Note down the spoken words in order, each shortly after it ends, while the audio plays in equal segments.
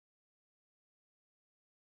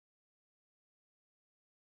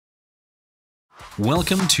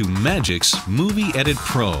Welcome to MAGIX Movie Edit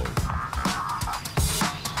Pro.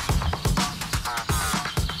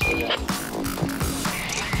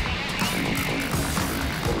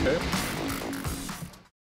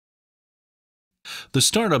 The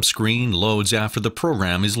startup screen loads after the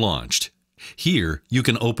program is launched. Here, you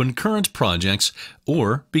can open current projects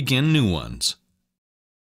or begin new ones.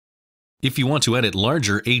 If you want to edit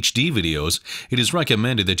larger HD videos, it is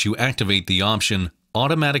recommended that you activate the option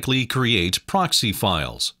Automatically Create Proxy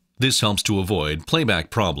Files. This helps to avoid playback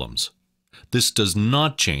problems. This does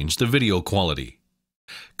not change the video quality.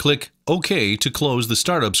 Click OK to close the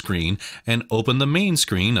startup screen and open the main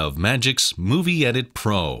screen of MAGIX Movie Edit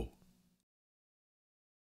Pro.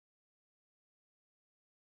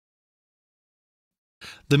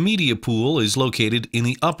 The media pool is located in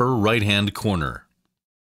the upper right-hand corner.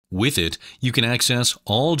 With it, you can access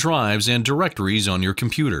all drives and directories on your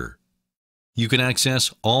computer. You can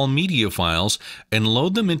access all media files and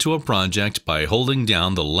load them into a project by holding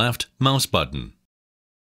down the left mouse button.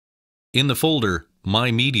 In the folder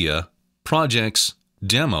My Media, Projects,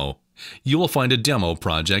 Demo, you will find a demo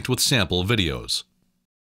project with sample videos.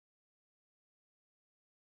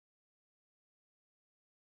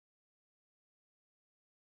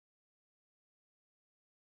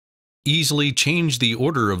 Easily change the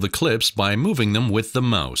order of the clips by moving them with the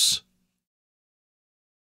mouse.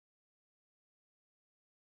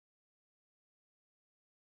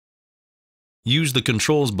 Use the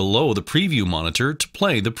controls below the preview monitor to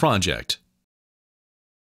play the project.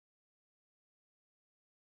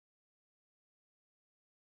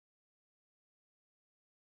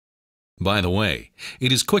 By the way,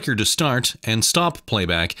 it is quicker to start and stop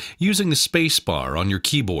playback using the space bar on your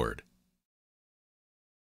keyboard.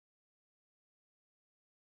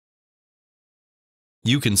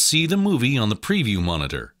 You can see the movie on the preview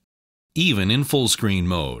monitor, even in full screen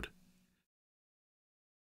mode.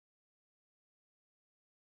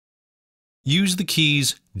 Use the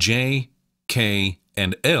keys J, K,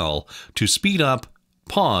 and L to speed up,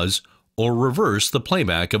 pause, or reverse the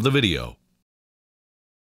playback of the video.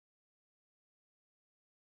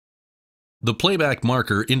 The playback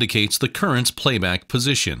marker indicates the current playback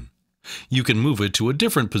position. You can move it to a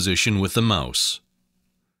different position with the mouse.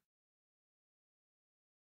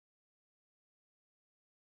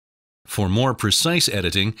 For more precise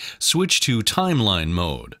editing, switch to Timeline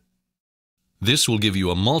mode. This will give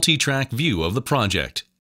you a multi-track view of the project.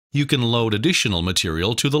 You can load additional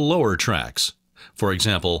material to the lower tracks. For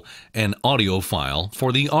example, an audio file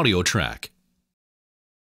for the audio track.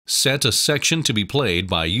 Set a section to be played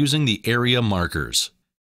by using the area markers.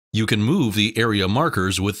 You can move the area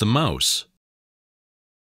markers with the mouse.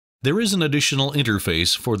 There is an additional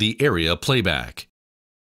interface for the area playback.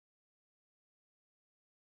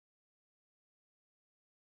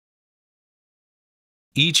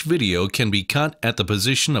 Each video can be cut at the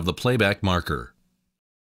position of the playback marker.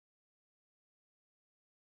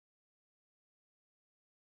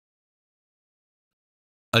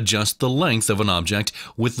 Adjust the length of an object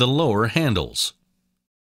with the lower handles.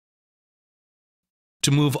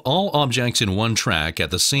 To move all objects in one track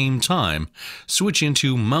at the same time, switch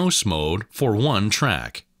into mouse mode for one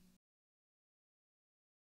track.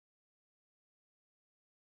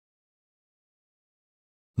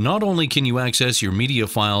 Not only can you access your media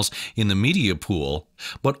files in the media pool,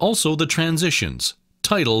 but also the transitions,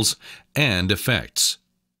 titles, and effects.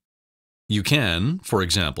 You can, for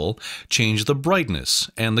example, change the brightness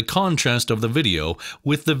and the contrast of the video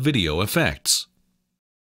with the video effects.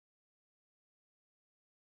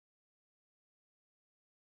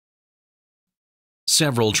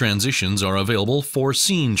 Several transitions are available for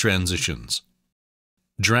scene transitions.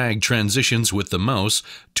 Drag transitions with the mouse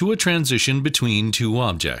to a transition between two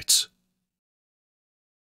objects.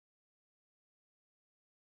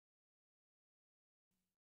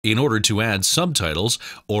 In order to add subtitles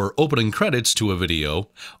or opening credits to a video,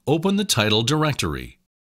 open the title directory.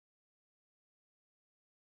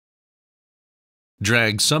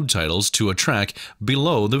 Drag subtitles to a track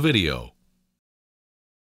below the video.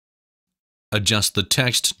 Adjust the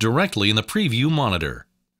text directly in the preview monitor.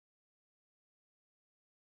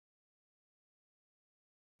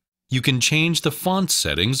 You can change the font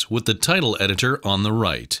settings with the title editor on the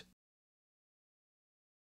right.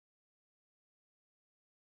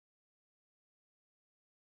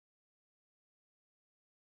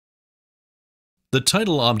 The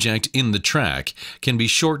title object in the track can be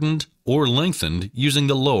shortened or lengthened using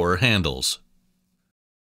the lower handles.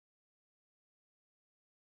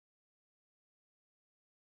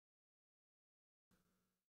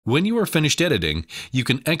 When you are finished editing, you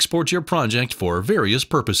can export your project for various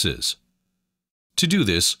purposes. To do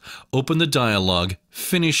this, open the dialog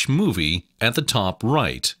Finish Movie at the top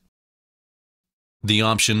right. The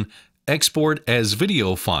option Export as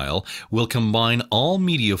Video File will combine all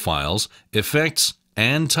media files, effects,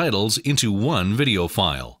 and titles into one video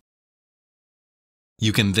file.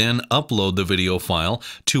 You can then upload the video file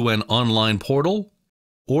to an online portal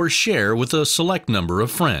or share with a select number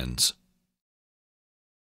of friends.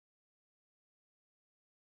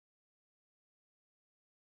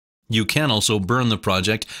 You can also burn the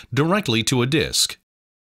project directly to a disk.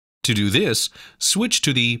 To do this, switch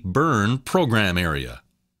to the Burn Program area.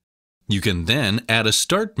 You can then add a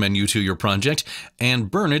Start menu to your project and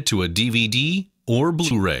burn it to a DVD or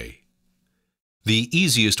Blu-ray. The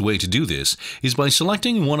easiest way to do this is by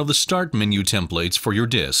selecting one of the Start menu templates for your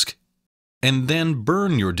disk, and then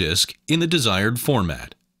burn your disk in the desired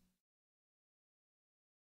format.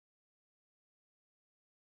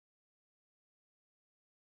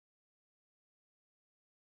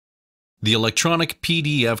 The electronic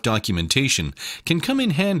PDF documentation can come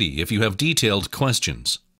in handy if you have detailed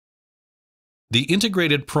questions. The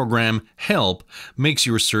integrated program Help makes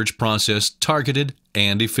your search process targeted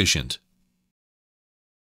and efficient.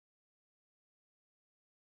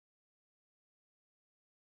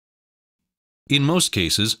 In most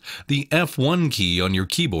cases, the F1 key on your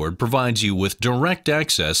keyboard provides you with direct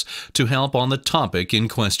access to help on the topic in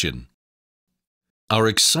question. Our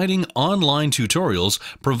exciting online tutorials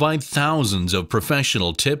provide thousands of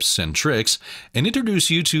professional tips and tricks and introduce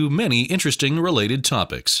you to many interesting related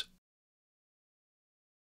topics.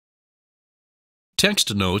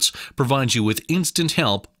 Text Notes provides you with instant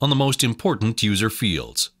help on the most important user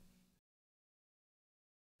fields.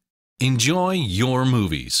 Enjoy your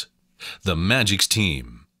movies. The MAGIX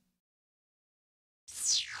team.